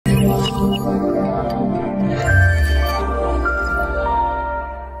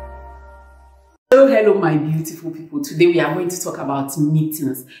beautiful people. Today we are going to talk about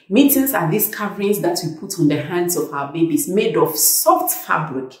mittens. Mittens are these coverings that we put on the hands of our babies, made of soft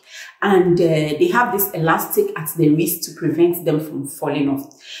fabric, and they have this elastic at the wrist to prevent them from falling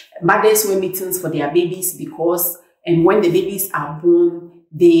off. Mothers wear mittens for their babies because when the babies are born,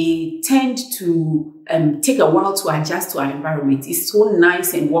 they tend to take a while to adjust to our environment. It's so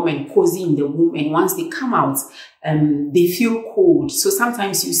nice and warm and cozy in the womb, and once they come out, they feel cold. So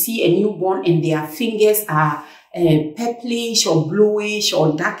sometimes you see a newborn and their fingers are purplish or bluish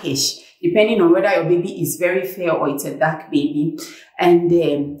or darkish, depending on whether your baby is very fair or it's a dark baby.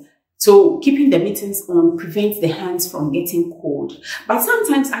 And so keeping the mittens on prevents the hands from getting cold. But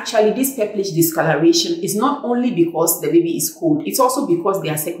sometimes actually this purplish discoloration is not only because the baby is cold, it's also because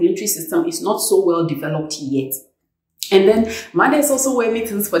their circulatory system is not so well developed yet. And then mothers also wear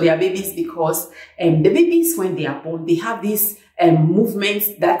mittens for their babies because the babies, when they are born, they have these movements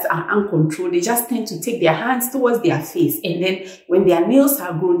that are uncontrolled. They just tend to take their hands towards their face, and then when their nails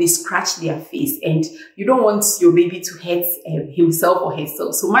are grown, they scratch their face, and you don't want your baby to hurt himself or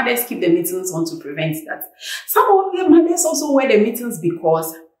herself. So mothers keep the mittens on to prevent that. Some of the mothers also wear the mittens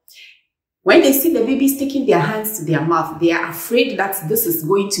because when they see the baby sticking their hands to their mouth, they are afraid that this is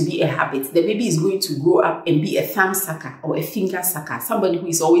going to be a habit. The baby is going to grow up and be a thumb sucker or a finger sucker, somebody who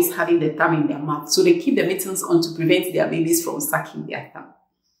is always having the thumb in their mouth. So they keep the mittens on to prevent their babies from sucking their thumb.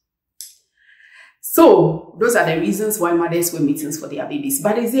 So those are the reasons why mothers wear mittens for their babies.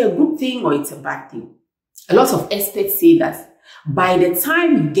 But is it a good thing or it's a bad thing? A lot of experts say that by the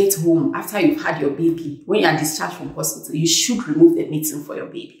time you get home after you've had your baby, when you are discharged from hospital, you should remove the mitten for your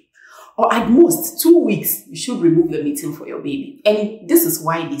baby. Or at most 2 weeks, you should remove the mitten for your baby. And this is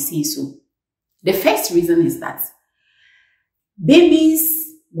why they say so. The first reason is that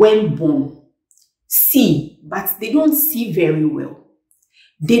babies, when born, see, but they don't see very well.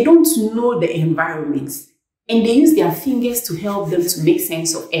 They don't know the environment, and they use their fingers to help them to make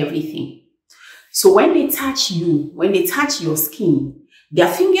sense of everything. So when they touch you, when they touch your skin,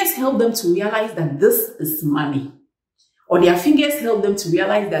 their fingers help them to realize that this is mommy. Or their fingers help them to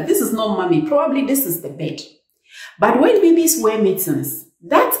realize that this is not mommy, probably this is the bed. But when babies wear mittens,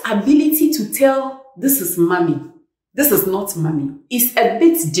 that ability to tell this is mommy, this is not mommy, is a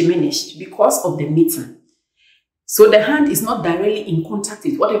bit diminished because of the mitten. So the hand is not directly in contact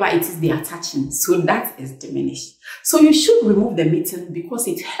with whatever it is they are touching. So that is diminished. So you should remove the mitten because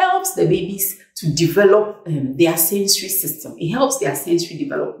it helps the babies to develop their sensory system. It helps their sensory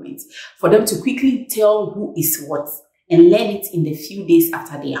development for them to quickly tell who is what, and learn it in the few days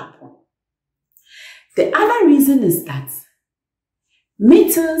after they are born. The other reason is that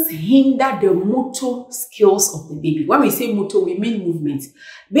mittens hinder the motor skills of the baby. When we say motor, we mean movement.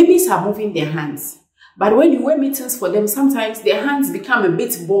 Babies are moving their hands. But when you wear mittens for them, sometimes their hands become a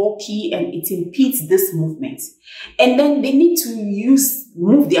bit bulky and it impedes this movement. And then they need to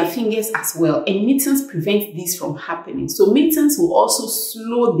move their fingers as well. And mittens prevent this from happening. So mittens will also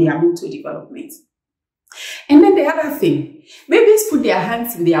slow their motor development. And then the other thing, babies put their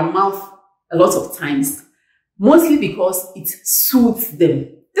hands in their mouth a lot of times, mostly because it soothes them.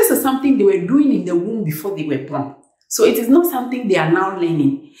 This is something they were doing in the womb before they were born. So it is not something they are now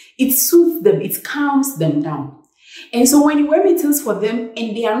learning. It soothes them, it calms them down. And so when you wear mittens for them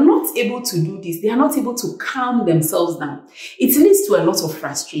and they are not able to do this, they are not able to calm themselves down, it leads to a lot of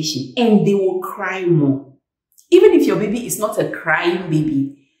frustration and they will cry more. Even if your baby is not a crying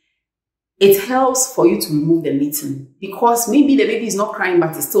baby, it helps for you to remove the mitten because maybe the baby is not crying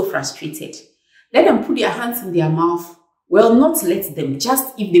but is still frustrated. Let them put their hands in their mouth. Well, not let them.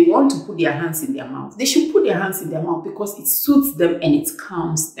 Just if they want to put their hands in their mouth, they should put their hands in their mouth because it soothes them and it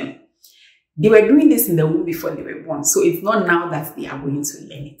calms them. They were doing this in the womb before they were born, so it's not now that they are going to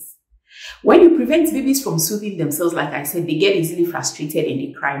learn it. When you prevent babies from soothing themselves, like I said, they get easily frustrated and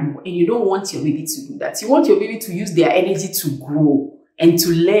they cry more. And you don't want your baby to do that. You want your baby to use their energy to grow and to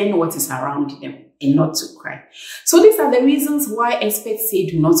learn what is around them and not to cry. So these are the reasons why experts say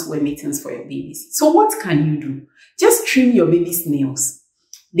do not wear mittens for your babies. So what can you do? Just trim your baby's nails.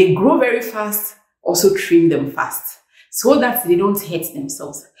 They grow very fast, also trim them fast so that they don't hurt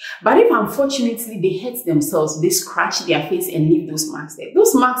themselves. But if unfortunately they hurt themselves, they scratch their face and leave those marks there.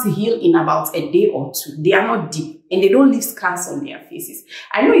 Those marks heal in about a day or two. They are not deep and they don't leave scars on their faces.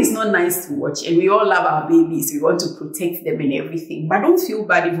 I know it's not nice to watch and we all love our babies. We want to protect them and everything. But don't feel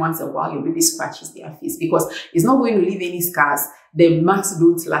bad if once in a while your baby scratches their face because it's not going to leave any scars. The marks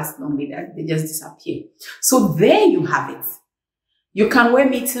don't last long. They just disappear. So there you have it. You can wear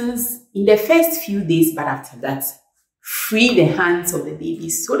mittens in the first few days, but after that, free the hands of the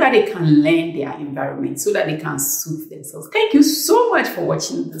babies so that they can learn their environment, so that they can soothe themselves. Thank you so much for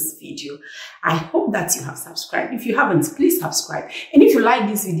watching this video. I hope that you have subscribed. If you haven't, please subscribe. And if you like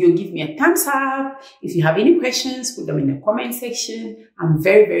this video, give me a thumbs up. If you have any questions, put them in the comment section. I'm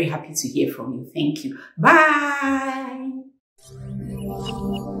very, very happy to hear from you. Thank you. Bye.